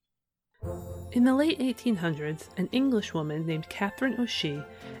In the late 1800s, an Englishwoman named Catherine O'Shea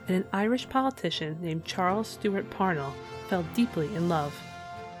and an Irish politician named Charles Stewart Parnell fell deeply in love.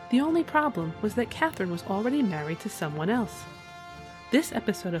 The only problem was that Catherine was already married to someone else. This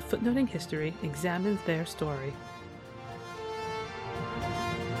episode of Footnoting History examines their story.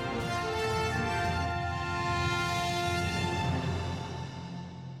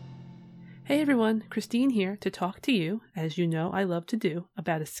 Hey everyone, Christine here to talk to you, as you know I love to do,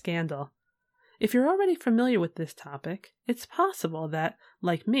 about a scandal. If you're already familiar with this topic, it's possible that,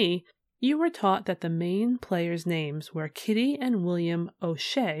 like me, you were taught that the main players' names were Kitty and William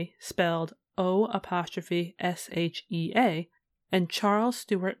O'Shea, spelled O''Shea, and Charles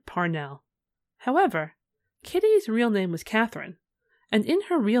Stewart Parnell. However, Kitty's real name was Catherine, and in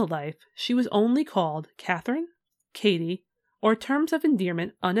her real life she was only called Catherine, Katie, or terms of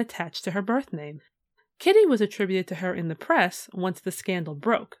endearment unattached to her birth name. Kitty was attributed to her in the press once the scandal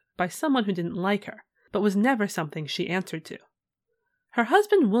broke, by someone who didn't like her, but was never something she answered to. Her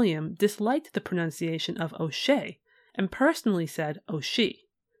husband William disliked the pronunciation of O'Shea and personally said O'Shea.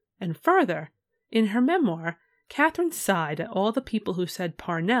 And further, in her memoir, Catherine sighed at all the people who said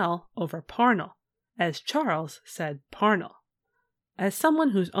Parnell over Parnell, as Charles said Parnell. As someone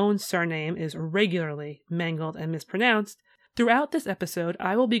whose own surname is regularly mangled and mispronounced, throughout this episode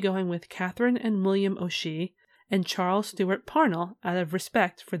I will be going with Catherine and William O'Shea and Charles Stewart Parnell out of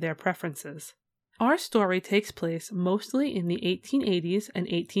respect for their preferences. Our story takes place mostly in the 1880s and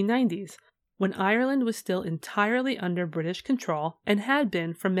 1890s, when Ireland was still entirely under British control and had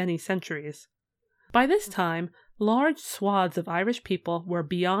been for many centuries. By this time, large swaths of Irish people were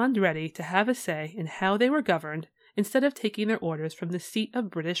beyond ready to have a say in how they were governed instead of taking their orders from the seat of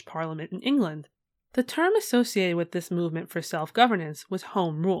British Parliament in England. The term associated with this movement for self-governance was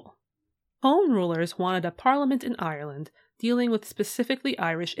Home Rule. Home rulers wanted a parliament in Ireland dealing with specifically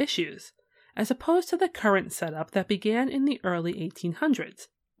Irish issues, as opposed to the current setup that began in the early 1800s,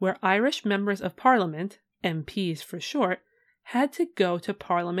 where Irish members of parliament, MPs for short, had to go to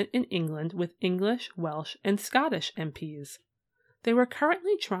parliament in England with English, Welsh, and Scottish MPs. They were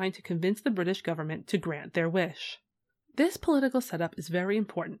currently trying to convince the British government to grant their wish. This political setup is very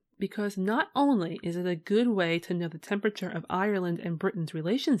important because not only is it a good way to know the temperature of Ireland and Britain's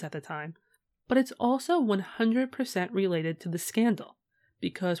relations at the time, but it's also 100% related to the scandal,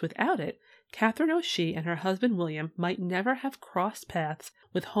 because without it, Catherine O'Shea and her husband William might never have crossed paths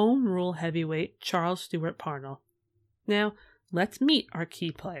with Home Rule heavyweight Charles Stewart Parnell. Now, let's meet our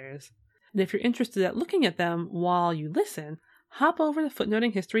key players. And if you're interested in looking at them while you listen, hop over to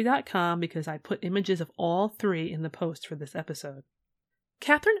footnotinghistory.com because I put images of all three in the post for this episode.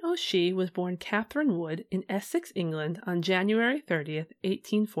 Catherine O'Shea was born Catherine Wood in Essex, England on January 30th,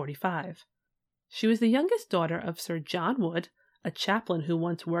 1845. She was the youngest daughter of Sir John Wood, a chaplain who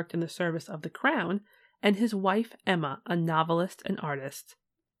once worked in the service of the Crown, and his wife Emma, a novelist and artist.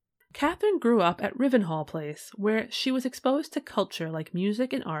 Catherine grew up at Rivenhall Place, where she was exposed to culture like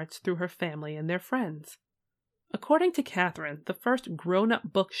music and arts through her family and their friends. According to Catherine, the first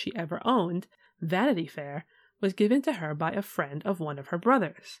grown-up book she ever owned, Vanity Fair, was given to her by a friend of one of her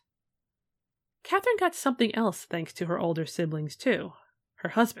brothers. Catherine got something else thanks to her older siblings too, her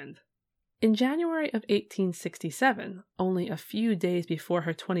husband. In January of 1867, only a few days before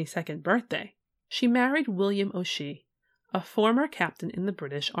her 22nd birthday, she married William O'Shea, a former captain in the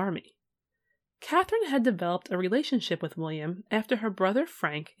British Army. Catherine had developed a relationship with William after her brother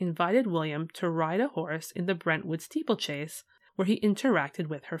Frank invited William to ride a horse in the Brentwood steeplechase, where he interacted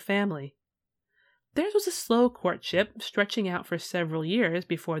with her family. Theirs was a slow courtship, stretching out for several years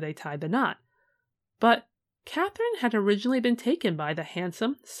before they tied the knot. But Catherine had originally been taken by the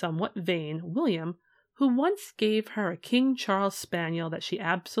handsome, somewhat vain William, who once gave her a King Charles spaniel that she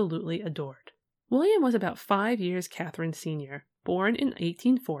absolutely adored. William was about 5 years Catherine's senior, born in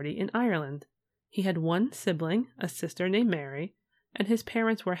 1840 in Ireland. He had one sibling, a sister named Mary, and his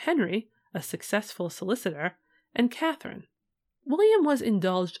parents were Henry, a successful solicitor, and Catherine. William was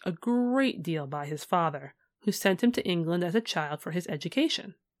indulged a great deal by his father, who sent him to England as a child for his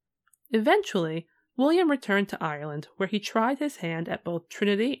education. Eventually, William returned to Ireland, where he tried his hand at both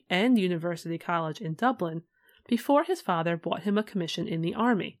Trinity and University College in Dublin, before his father bought him a commission in the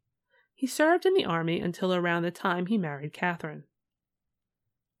army. He served in the army until around the time he married Catherine.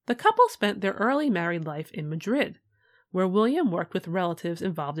 The couple spent their early married life in Madrid, where William worked with relatives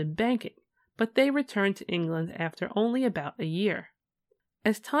involved in banking, but they returned to England after only about a year.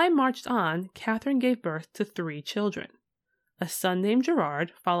 As time marched on, Catherine gave birth to 3 children. A son named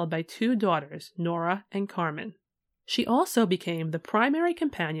Gerard, followed by 2 daughters, Nora and Carmen. She also became the primary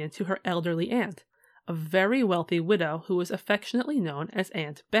companion to her elderly aunt, a very wealthy widow who was affectionately known as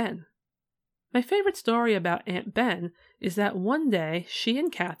Aunt Ben. My favorite story about Aunt Ben is that one day she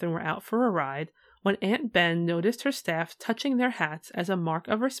and Catherine were out for a ride when Aunt Ben noticed her staff touching their hats as a mark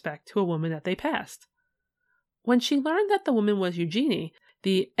of respect to a woman that they passed. When she learned that the woman was Eugenie,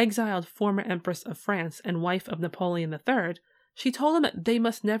 the exiled former Empress of France and wife of Napoleon III, she told them that they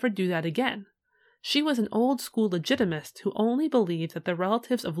must never do that again. She was an old-school legitimist who only believed that the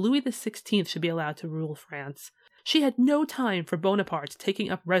relatives of Louis XVI should be allowed to rule France. She had no time for Bonapartes taking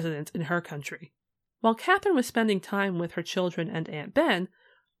up residence in her country. While Catherine was spending time with her children and Aunt Ben,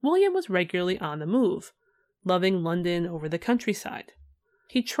 William was regularly on the move, loving London over the countryside.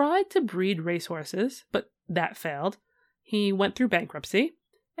 He tried to breed racehorses, but that failed. He went through bankruptcy,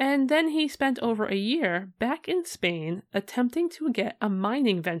 and then he spent over a year back in Spain attempting to get a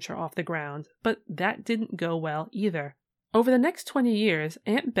mining venture off the ground, but that didn't go well either. Over the next 20 years,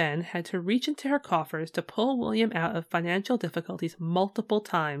 Aunt Ben had to reach into her coffers to pull William out of financial difficulties multiple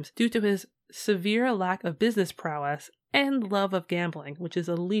times due to his severe lack of business prowess and love of gambling, which is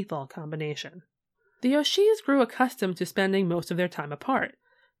a lethal combination. The O'Sheas grew accustomed to spending most of their time apart,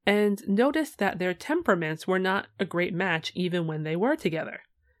 and noticed that their temperaments were not a great match even when they were together.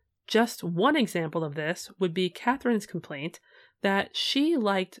 Just one example of this would be Catherine's complaint that she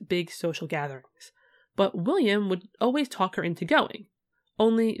liked big social gatherings, but William would always talk her into going.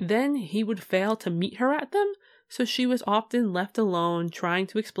 Only then he would fail to meet her at them, so she was often left alone trying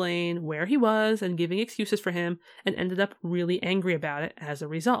to explain where he was and giving excuses for him, and ended up really angry about it as a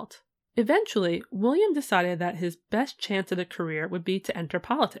result. Eventually, William decided that his best chance at a career would be to enter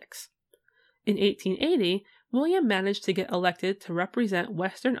politics. In 1880, William managed to get elected to represent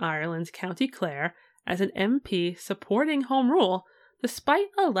Western Ireland's County Clare as an MP supporting Home Rule, despite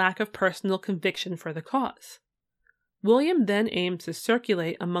a lack of personal conviction for the cause. William then aimed to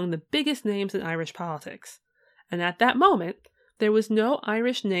circulate among the biggest names in Irish politics, and at that moment, there was no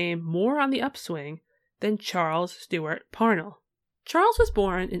Irish name more on the upswing than Charles Stewart Parnell. Charles was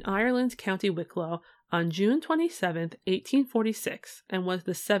born in Ireland's County Wicklow on June 27, 1846, and was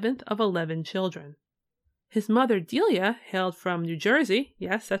the seventh of 11 children. His mother, Delia, hailed from New Jersey,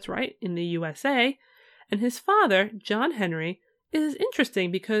 yes, that's right, in the USA, and his father, John Henry, is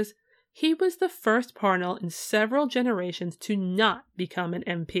interesting because he was the first Parnell in several generations to not become an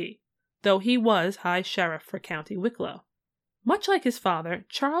MP, though he was High Sheriff for County Wicklow. Much like his father,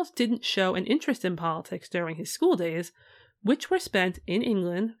 Charles didn't show an interest in politics during his school days, which were spent in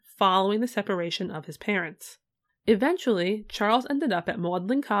England following the separation of his parents. Eventually, Charles ended up at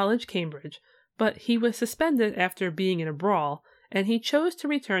Magdalen College, Cambridge, but he was suspended after being in a brawl, and he chose to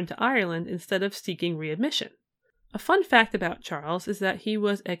return to Ireland instead of seeking readmission. A fun fact about Charles is that he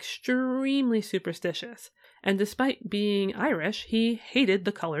was extremely superstitious, and despite being Irish, he hated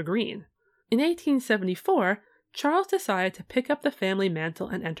the color green. In 1874, Charles decided to pick up the family mantle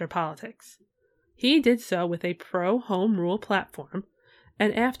and enter politics. He did so with a pro-Home Rule platform,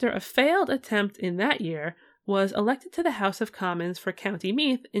 and after a failed attempt in that year, was elected to the House of Commons for County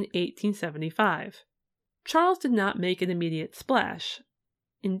Meath in 1875. Charles did not make an immediate splash.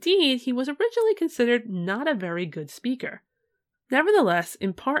 Indeed, he was originally considered not a very good speaker. Nevertheless,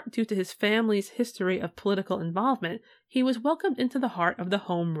 in part due to his family's history of political involvement, he was welcomed into the heart of the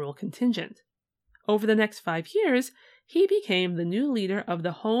Home Rule contingent. Over the next 5 years, he became the new leader of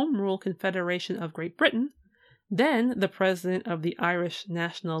the Home Rule Confederation of Great Britain, then the president of the Irish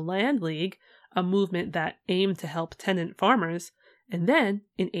National Land League, a movement that aimed to help tenant farmers, and then,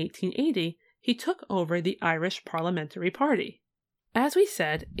 in 1880, he took over the Irish Parliamentary Party. As we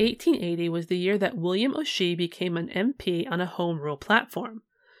said, 1880 was the year that William O'Shea became an MP on a Home Rule platform,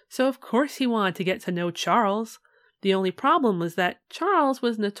 so of course he wanted to get to know Charles. The only problem was that Charles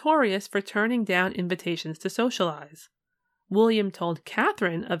was notorious for turning down invitations to socialize. William told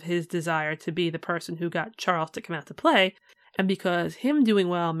Catherine of his desire to be the person who got Charles to come out to play, and because him doing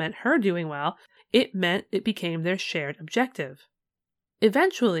well meant her doing well, it meant it became their shared objective.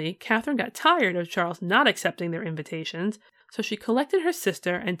 Eventually, Catherine got tired of Charles not accepting their invitations, so she collected her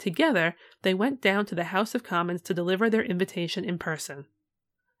sister, and together they went down to the House of Commons to deliver their invitation in person.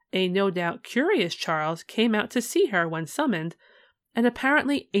 A no doubt curious Charles came out to see her when summoned, and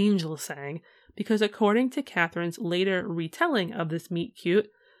apparently angels sang, because according to Catherine's later retelling of this meet-cute,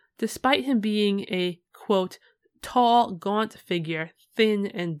 despite him being a, quote, tall, gaunt figure, thin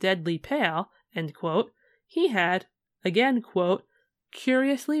and deadly pale, end quote, he had, again, quote,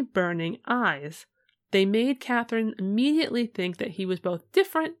 curiously burning eyes. They made Catherine immediately think that he was both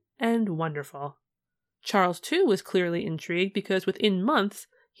different and wonderful. Charles, too, was clearly intrigued because within months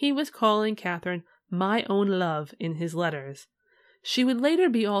he was calling Catherine my own love in his letters. She would later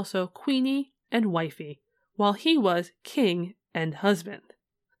be also Queenie and wifey, while he was king and husband.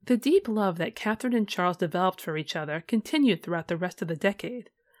 The deep love that Catherine and Charles developed for each other continued throughout the rest of the decade,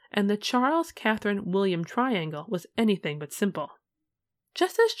 and the Charles-Catherine-William triangle was anything but simple.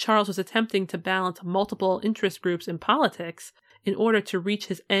 Just as Charles was attempting to balance multiple interest groups in politics in order to reach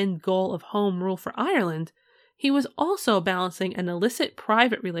his end goal of home rule for Ireland, he was also balancing an illicit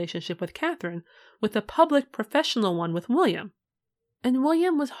private relationship with Catherine with a public professional one with William. And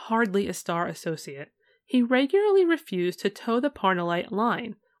William was hardly a star associate. He regularly refused to toe the Parnellite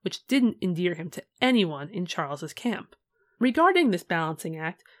line, which didn't endear him to anyone in Charles's camp. Regarding this balancing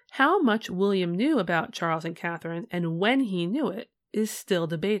act, how much William knew about Charles and Catherine and when he knew it is still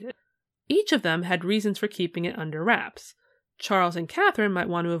debated. Each of them had reasons for keeping it under wraps. Charles and Catherine might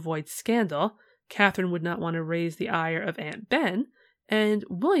want to avoid scandal, Catherine would not want to raise the ire of Aunt Ben, and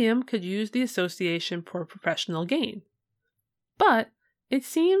William could use the association for professional gain. But it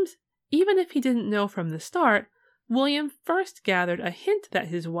seems, even if he didn't know from the start, William first gathered a hint that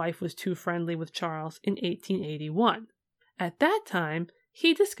his wife was too friendly with Charles in 1881. At that time,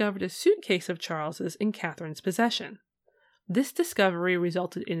 he discovered a suitcase of Charles's in Catherine's possession. This discovery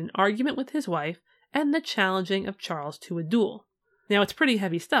resulted in an argument with his wife and the challenging of Charles to a duel. Now, it's pretty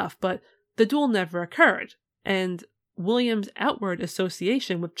heavy stuff, but the duel never occurred, and William's outward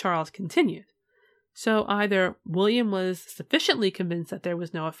association with Charles continued. So either William was sufficiently convinced that there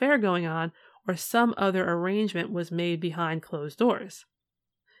was no affair going on, or some other arrangement was made behind closed doors.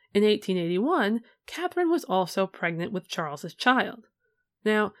 In 1881, Catherine was also pregnant with Charles's child.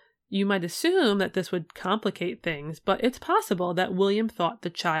 Now, you might assume that this would complicate things, but it's possible that William thought the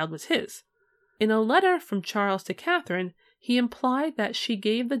child was his. In a letter from Charles to Catherine, he implied that she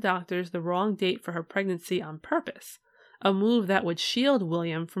gave the doctors the wrong date for her pregnancy on purpose, a move that would shield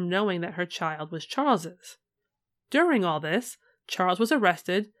William from knowing that her child was Charles's. During all this, Charles was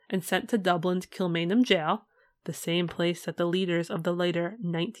arrested and sent to Dublin's Kilmainham jail, the same place that the leaders of the later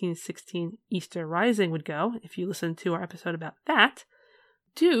 1916 Easter Rising would go, if you listen to our episode about that,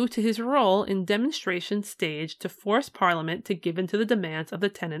 due to his role in demonstrations staged to force Parliament to give in to the demands of the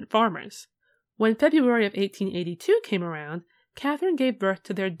tenant farmers. When February of 1882 came around, Catherine gave birth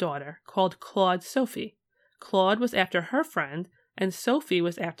to their daughter, called Claude Sophie. Claude was after her friend, and Sophie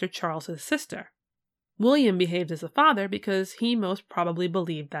was after Charles's sister. William behaved as a father because he most probably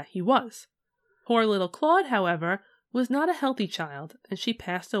believed that he was. Poor little Claude, however, was not a healthy child, and she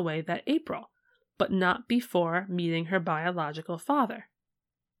passed away that April, but not before meeting her biological father.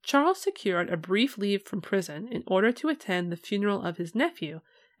 Charles secured a brief leave from prison in order to attend the funeral of his nephew,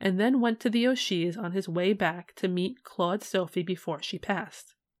 and then went to the O'Sheas on his way back to meet Claude Sophie before she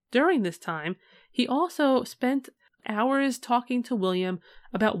passed. During this time, he also spent hours talking to William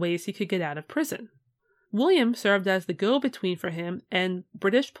about ways he could get out of prison. William served as the go-between for him and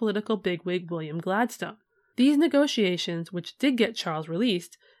British political bigwig William Gladstone. These negotiations, which did get Charles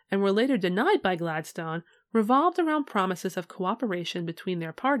released and were later denied by Gladstone, revolved around promises of cooperation between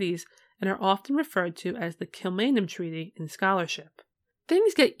their parties and are often referred to as the Kilmainham Treaty in scholarship.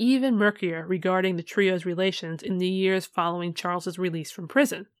 Things get even murkier regarding the trio's relations in the years following Charles's release from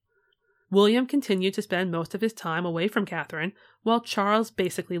prison. William continued to spend most of his time away from Catherine, while Charles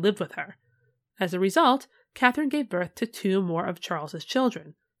basically lived with her. As a result, Catherine gave birth to two more of Charles's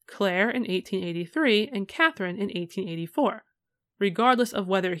children, Claire in 1883 and Catherine in 1884. Regardless of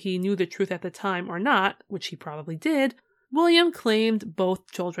whether he knew the truth at the time or not, which he probably did, William claimed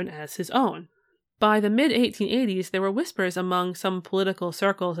both children as his own. By the mid-1880s, there were whispers among some political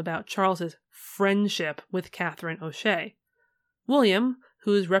circles about Charles's friendship with Catherine O'Shea. William,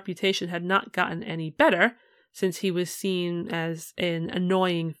 whose reputation had not gotten any better, since he was seen as an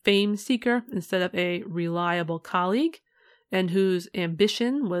annoying fame seeker instead of a reliable colleague, and whose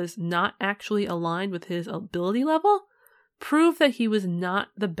ambition was not actually aligned with his ability level, proved that he was not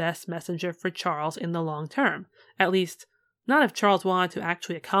the best messenger for Charles in the long term, at least not if Charles wanted to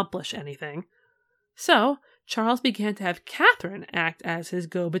actually accomplish anything. So, Charles began to have Catherine act as his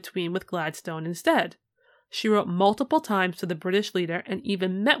go-between with Gladstone instead. She wrote multiple times to the British leader and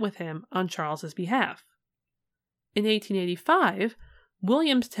even met with him on Charles's behalf. In 1885,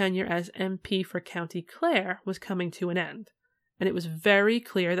 William's tenure as MP for County Clare was coming to an end, and it was very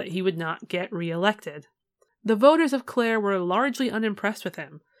clear that he would not get re-elected. The voters of Clare were largely unimpressed with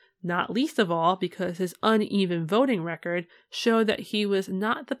him, not least of all because his uneven voting record showed that he was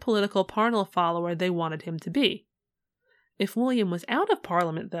not the political Parnell follower they wanted him to be. If William was out of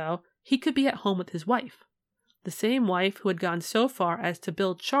Parliament, though, he could be at home with his wife, the same wife who had gone so far as to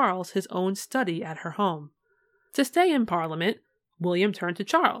build Charles his own study at her home. To stay in Parliament, William turned to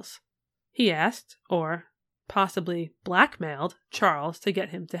Charles. He asked, or possibly blackmailed, Charles to get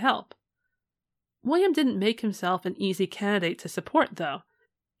him to help. William didn't make himself an easy candidate to support, though.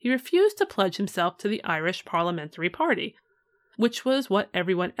 he refused to pledge himself to the Irish Parliamentary Party, which was what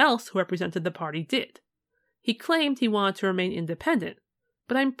everyone else who represented the party did. He claimed he wanted to remain independent,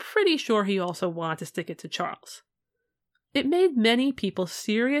 but I'm pretty sure he also wanted to stick it to Charles. It made many people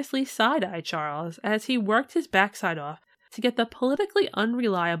seriously side-eye Charles as he worked his backside off to get the politically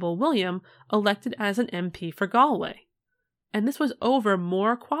unreliable William elected as an MP for Galway. And this was over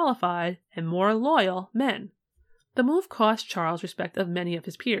more qualified and more loyal men. The move cost Charles respect of many of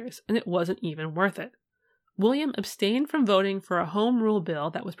his peers, and it wasn't even worth it. William abstained from voting for a Home Rule bill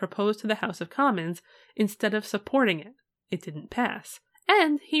that was proposed to the House of Commons instead of supporting it. It didn't pass,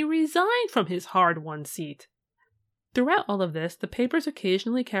 and he resigned from his hard-won seat. Throughout all of this, the papers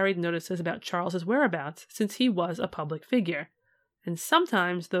occasionally carried notices about Charles's whereabouts since he was a public figure, and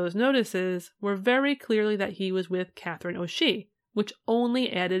sometimes those notices were very clearly that he was with Catherine O'Shea, which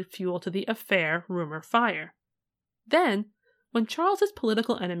only added fuel to the affair rumor fire. Then, when Charles's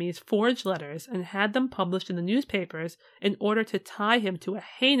political enemies forged letters and had them published in the newspapers in order to tie him to a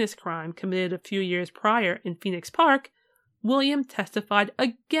heinous crime committed a few years prior in Phoenix Park, William testified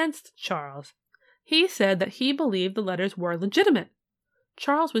against Charles. He said that he believed the letters were legitimate.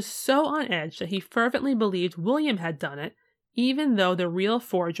 Charles was so on edge that he fervently believed William had done it, even though the real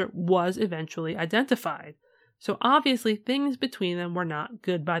forger was eventually identified. So obviously things between them were not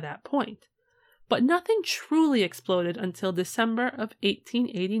good by that point. But nothing truly exploded until December of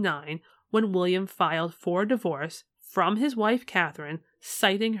 1889, when William filed for divorce from his wife Catherine,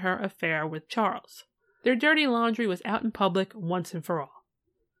 citing her affair with Charles. Their dirty laundry was out in public once and for all.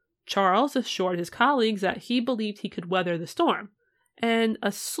 Charles assured his colleagues that he believed he could weather the storm, and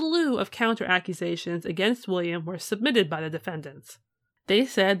a slew of counter-accusations against William were submitted by the defendants. They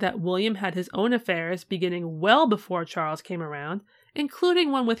said that William had his own affairs beginning well before Charles came around,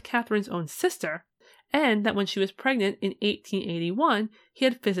 including one with Catherine's own sister, and that when she was pregnant in 1881, he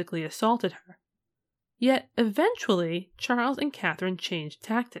had physically assaulted her. Yet, eventually, Charles and Catherine changed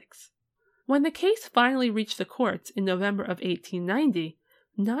tactics. When the case finally reached the courts in November of 1890,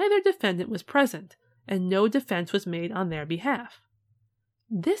 neither defendant was present, and no defense was made on their behalf.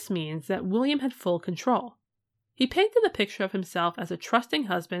 This means that William had full control. He painted the picture of himself as a trusting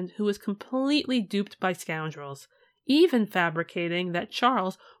husband who was completely duped by scoundrels, even fabricating that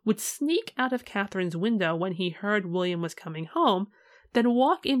Charles would sneak out of Catherine's window when he heard William was coming home, then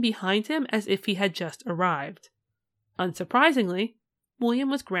walk in behind him as if he had just arrived. Unsurprisingly, William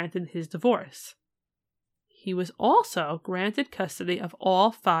was granted his divorce. He was also granted custody of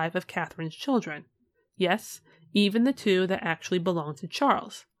all 5 of Catherine's children. Yes, even the 2 that actually belonged to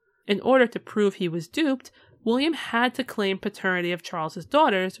Charles. In order to prove he was duped, William had to claim paternity of Charles's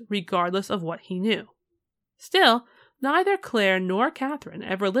daughters, regardless of what he knew. Still, neither Claire nor Catherine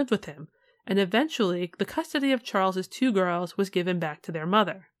ever lived with him, and eventually the custody of Charles's 2 girls was given back to their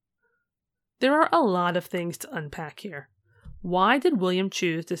mother. There are a lot of things to unpack here. Why did William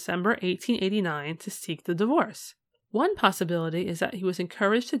choose December 1889 to seek the divorce? One possibility is that he was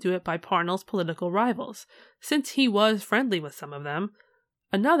encouraged to do it by Parnell's political rivals, since he was friendly with some of them.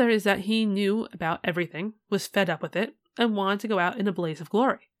 Another is that he knew about everything, was fed up with it, and wanted to go out in a blaze of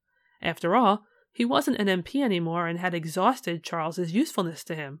glory. After all, he wasn't an MP anymore and had exhausted Charles's usefulness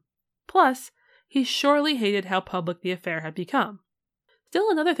to him. Plus, he surely hated how public the affair had become. Still,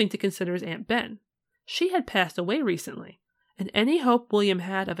 another thing to consider is Aunt Ben. She had passed away recently, and any hope William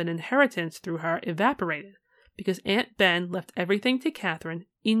had of an inheritance through her evaporated, because Aunt Ben left everything to Catherine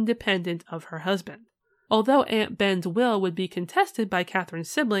independent of her husband. Although Aunt Ben's will would be contested by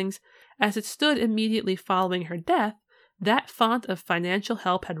Catherine's siblings, as it stood immediately following her death, that font of financial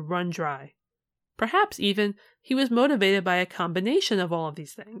help had run dry. Perhaps even he was motivated by a combination of all of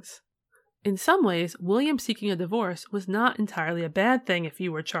these things. In some ways, William seeking a divorce was not entirely a bad thing if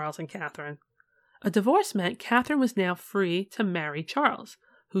you were Charles and Catherine. A divorce meant Catherine was now free to marry Charles,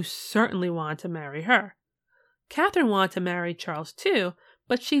 who certainly wanted to marry her. Catherine wanted to marry Charles too,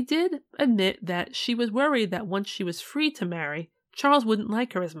 but she did admit that she was worried that once she was free to marry, Charles wouldn't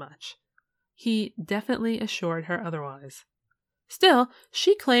like her as much. He definitely assured her otherwise. Still,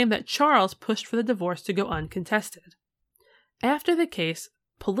 she claimed that Charles pushed for the divorce to go uncontested. After the case,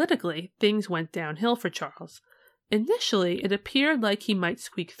 politically, things went downhill for Charles. Initially, it appeared like he might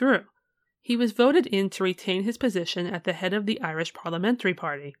squeak through. He was voted in to retain his position at the head of the Irish Parliamentary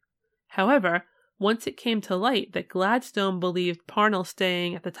Party. However, once it came to light that Gladstone believed Parnell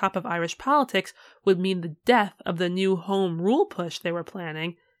staying at the top of Irish politics would mean the death of the new Home Rule push they were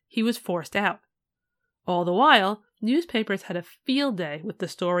planning, he was forced out. All the while, newspapers had a field day with the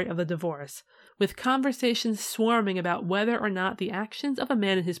story of the divorce, with conversations swarming about whether or not the actions of a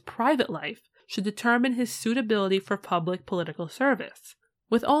man in his private life should determine his suitability for public political service.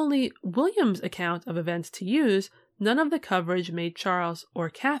 With only William's account of events to use, none of the coverage made Charles or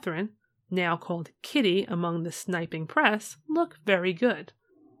Catherine, now called Kitty among the sniping press, look very good.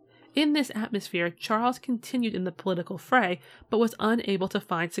 In this atmosphere, Charles continued in the political fray, but was unable to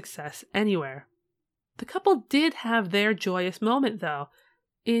find success anywhere. The couple did have their joyous moment, though.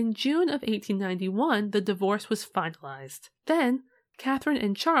 In June of 1891, the divorce was finalized. Then, Catherine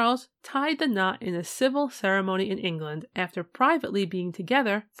and Charles tied the knot in a civil ceremony in England after privately being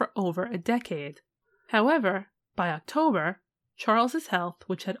together for over a decade. However, by October, Charles's health,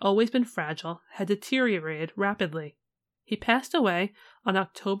 which had always been fragile, had deteriorated rapidly. He passed away on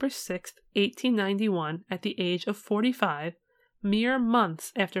October 6, 1891, at the age of 45, mere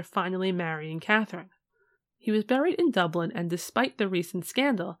months after finally marrying Catherine. He was buried in Dublin, and despite the recent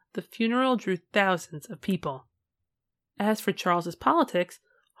scandal, the funeral drew thousands of people. As for Charles's politics,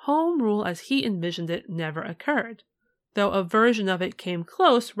 home rule as he envisioned it never occurred, though a version of it came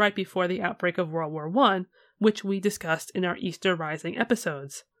close right before the outbreak of World War I, which we discussed in our Easter Rising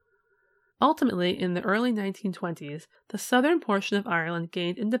episodes. Ultimately, in the early 1920s, the southern portion of Ireland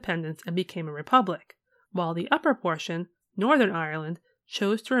gained independence and became a republic, while the upper portion, Northern Ireland,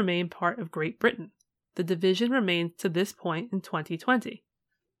 chose to remain part of Great Britain. The division remains to this point in 2020.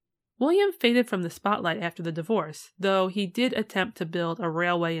 William faded from the spotlight after the divorce, though he did attempt to build a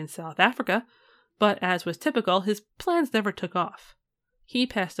railway in South Africa, but as was typical, his plans never took off. He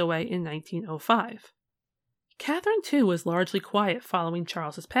passed away in 1905. Catherine, too, was largely quiet following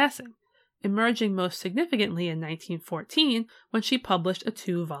Charles's passing, emerging most significantly in 1914 when she published a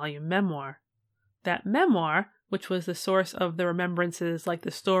 2-volume memoir. That memoir, which was the source of the remembrances like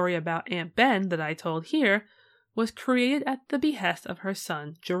the story about Aunt Ben that I told here, was created at the behest of her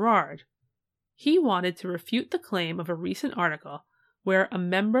son Gerard. He wanted to refute the claim of a recent article where a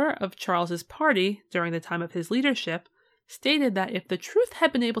member of Charles's party during the time of his leadership stated that if the truth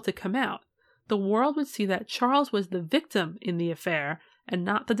had been able to come out, the world would see that Charles was the victim in the affair and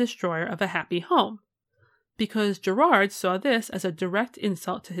not the destroyer of a happy home, because Gerard saw this as a direct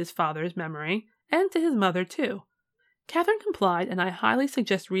insult to his father's memory and to his mother too. Catherine complied, and I highly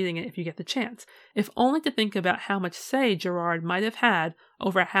suggest reading it if you get the chance, if only to think about how much say Gerard might have had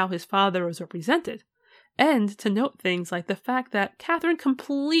over how his father was represented, and to note things like the fact that Catherine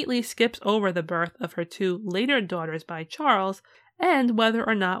completely skips over the birth of her 2 later daughters by Charles, and whether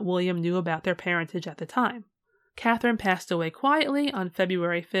or not William knew about their parentage at the time. Catherine passed away quietly on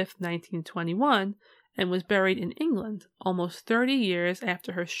February 5, 1921, and was buried in England almost 30 years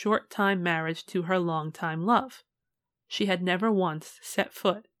after her short-time marriage to her long-time love. She had never once set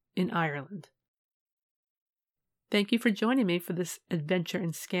foot in Ireland. Thank you for joining me for this adventure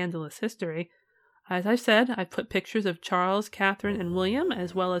in scandalous history. As I've said, I've put pictures of Charles, Catherine, and William,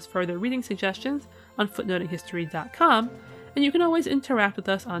 as well as further reading suggestions on footnotinghistory.com, and you can always interact with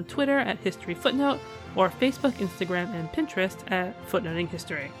us on Twitter at HistoryFootnote or Facebook, Instagram, and Pinterest at Footnoting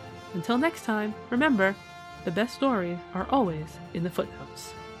History. Until next time, remember, the best stories are always in the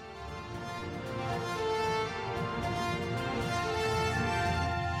footnotes.